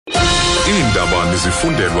Iindaba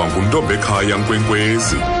nizifundelwa nguNtombekhaya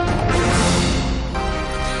Nkwenkwezi.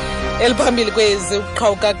 Eliphambili kwezi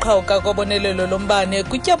ukuqhawuka kobonelelo lombane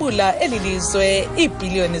kutyabula elilizwe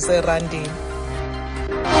iibillion zeeRandi.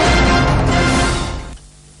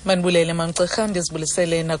 Manibulele mamcirha,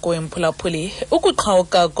 ndizibulisele nakuwe mphulaphuli.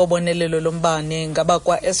 Ukuqhawuka kobonelelo lombane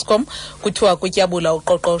ngabakwaEskom kuthiwa kutyabula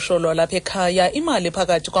uqoqosho lwalapha ekhaya, imali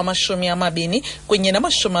ephakathi kwamashumi amabini kunye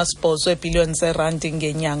namashumi asibhozo eebillion zeeRandi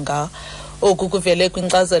ngenyanga. Oku kuvele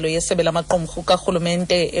kwinkcazelo yesebe lamaqumrhu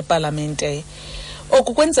karhulumente epalamente.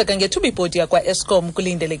 Oku kwenzeka ngethuba ibhodi yakwaEskom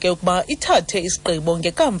kulindeleke ukuba ithathe isigqibo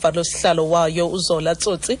ngekamva losihlalo wayo uZola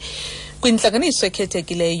Tsotsi kwintlanganiso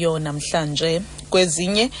ekhethekileyo namhlanje.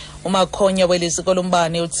 Kwezinye, umakhonya weliziko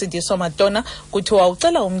lombane uTsindiswa Matona kuthiwa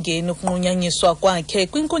ucela umngeni ukunqunyanyiswa kwakhe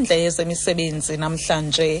kwinkundla yezemisebenzi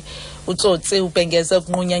namhlanje. uTsotsi ubhengeze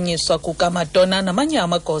ukunqunyanyiswa kukaMatona namanye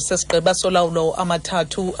amagosa esigqiba solawulo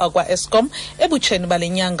amathathu akwaEskom ebutsheni bale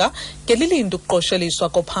nyanga ngelilinda ukuqosheliswa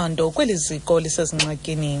kophando kweliziko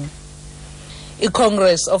lisezingxakini.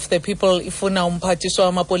 I-Congress of the People ifuna umphathiswa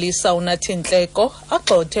wamapolisa uNathi Nhleko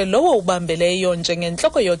agxothe lowo ubambeleyo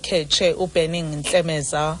njengentloko yokhetshe uBenning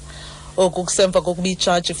Ntlemeza. Oku kusemva kokuba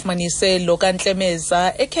ijaji ifumanise lo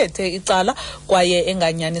kaNtlemeza ekhethe icala kwaye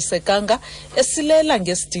enganyanisekanga, esilela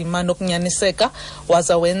ngesidima nokunyaniseka,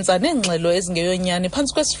 waza wenza neengxelo ezingeyonyani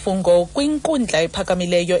phantsi kwesifungo kwinkundla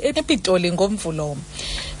ephakamileyo ePitoli ngoMvulo.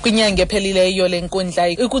 Kwinyanga ephelileyo le nkundla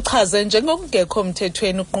ikuchaze njengokungekho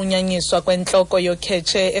mthethweni ukunqunyanyiswa kwentloko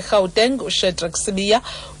yokhetshe eGauteng uShadrack Sibiya,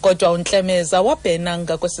 kodwa uNtlemeza wabhena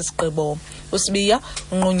ngakwesi sigqibo. uSibiya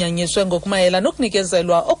unqunyanyiswe ngokumayela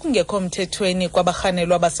nokunikezelwa okungekho mthethweni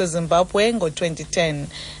kwabarhanelwa baseZimbabwe ngo-2010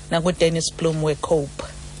 nakuDennis Bloom weCope.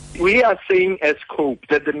 We are saying as COPE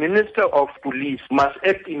that the Minister of Police must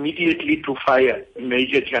act immediately to fire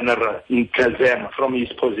Major General Nkazema from his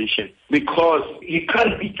position because he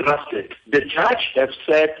can't be trusted. The judge has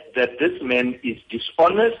said that this man is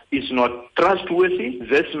dishonest, is not trustworthy,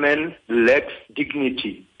 this man lacks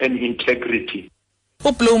dignity and integrity.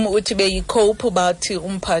 uBloom uthi beyiCope bathi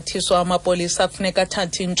umphathiswa wamapolisa kufuneka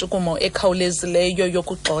athathe intshukumo ekhawulezileyo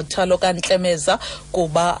yokugxotha lo kaNtlemeza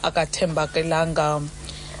kuba akathembakelanga.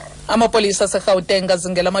 Amapolisa aseGauteng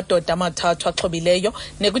azingela amadoda amathathu axhobileyo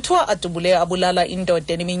nekuthiwa adubule abulala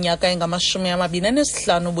indoda eneminyaka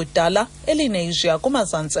engamashumi-25 ubudala elineAsia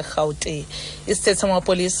kumazantsi eGauteng. Isithethe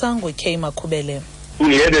samapolisa nguK Makhubele.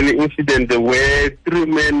 We had an incident where 3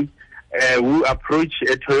 men who approached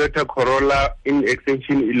a Toyota Corolla in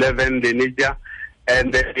extension 11 Lenasia,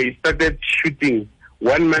 and they started shooting.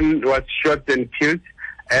 1 man was shot and killed.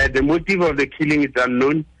 The motive of the killing is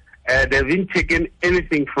unknown. They haven't taken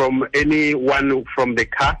anything from anyone from the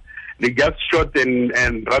car. They just shot and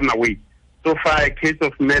ran away. So far, a case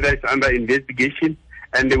of murder is under investigation,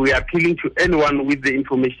 and we are appealing to anyone with the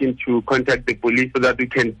information to contact the police so that we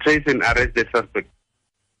can trace and arrest the suspect.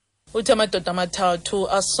 Uthi amadoda amathathu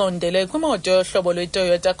asondele kwimoto yohlobo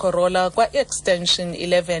lweToyota Corolla kwa-extension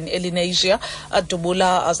 11 elineAsia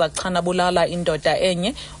adubula azachanabulala indoda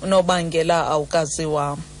enye, unobangela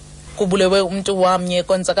awukaziwa. Kubulewe umntu wamnye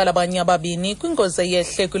konzakala abanye ababini kwingozi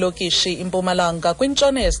eyehle kwilokishi iMpumalanga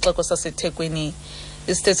kwintshona yesixeko saseThekwini.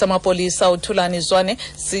 Isithethe samapolisa uThulani Zwane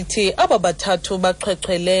sithi aba bathathu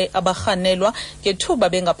baqhweqhwele abarhanelwa ngethuba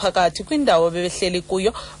bengaphakathi kwindawo bebehleli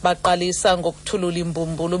kuyo baqalisa ngokuthulula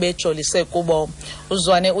imbumbulu bejolise kubo.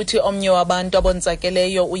 uZwane uthi omnye wabantu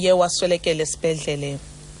abonzakeleyo uye waswelekela esibhedlele.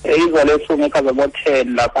 Izolethu ngekhaza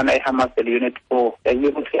bo-10 laphana eHamasel Unit 4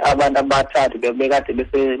 ukuthi abantu abathathu bebekade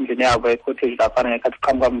besendlini yabo ecottage laphana ngekhathi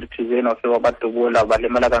qhamuka umuntu thizeni ofika badubula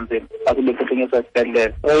balimala kanzima bathi bephuthunyiswa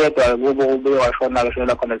esibhedlela. Oyedwa kubo ubuye washona-ke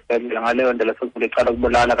shonela khona esibhedlela. Ngaleyo ndlela sekuvule icala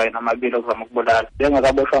ukubulala kanye namabili okuzama ukubulala.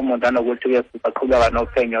 Njengakaboshwa umuntu anokuthi baqhubeka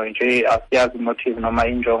nophenyo nje asiyazi motive noma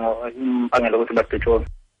injongo impangela ukuthi badutshulwe.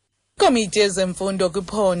 Ikomiti yezemfundo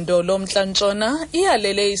kwiphondo lomntla-ntshona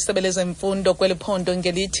iyalele isebe lezemfundo kweli phondo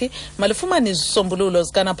ngelithi malifumane izisombululo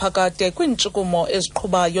zikanaphakade kwiintshukumo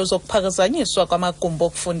eziqhubayo zokuphakazanyiswa kwamagumbi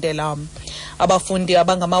okufundela. Abafundi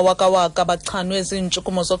abangamawakawaka bachanwe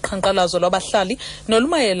eziintshukumo zoqhankqalazo lwabahlali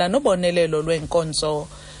nolumayela nobonelelo lweenkonzo.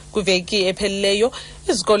 Kwiveki ephelileyo,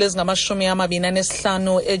 izikolo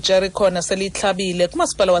ezingama-25 eJericho naseliThabile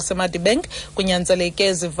kumasipala waseMadibank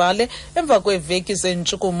kunyanzeleke zivale emva kweveki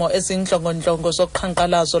zentshukumo ezindlongondlongo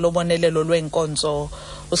zoqhankqalazo lobonelelo lweenkonzo.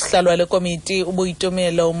 Usihlalo wale komiti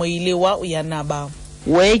uBuyitumelo Moyiliwa uyanaba.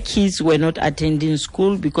 Where kids were not attending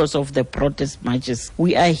school because of the protest marches.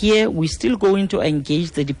 We are here, we're still going to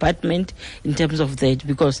engage the department in terms of that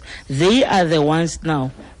because they are the ones now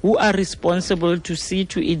who are responsible to see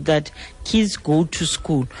to it that kids go to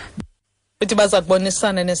school. Uthi baza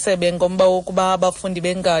kubonisana nesebe ngomba wokuba abafundi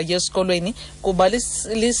bengayi esikolweni kuba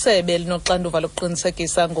lisebe linoxanduva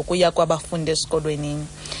lokuqinisekisa ngokuya kwabafundi esikolweni.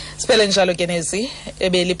 Siphele njalo ke nezi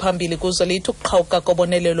ebeliphambili kuzo lithi ukuqhawuka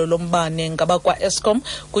kobonelelo lombane ngabakwaEskom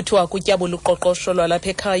kuthiwa kutyabula uqoqosho lwalapha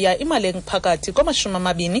ekhaya imali ephakathi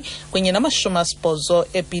kwamashumi kunye namashumi asibhozo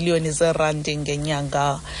eebillion zeeRandi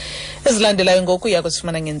ngenyanga. Ezilandelayo ngoku uya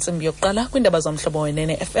kusifumana ngentsimbi yokuqala kwiindaba zomhlobo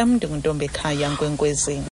wenene FM ndinguntombi ekhaya nkwenkwezi.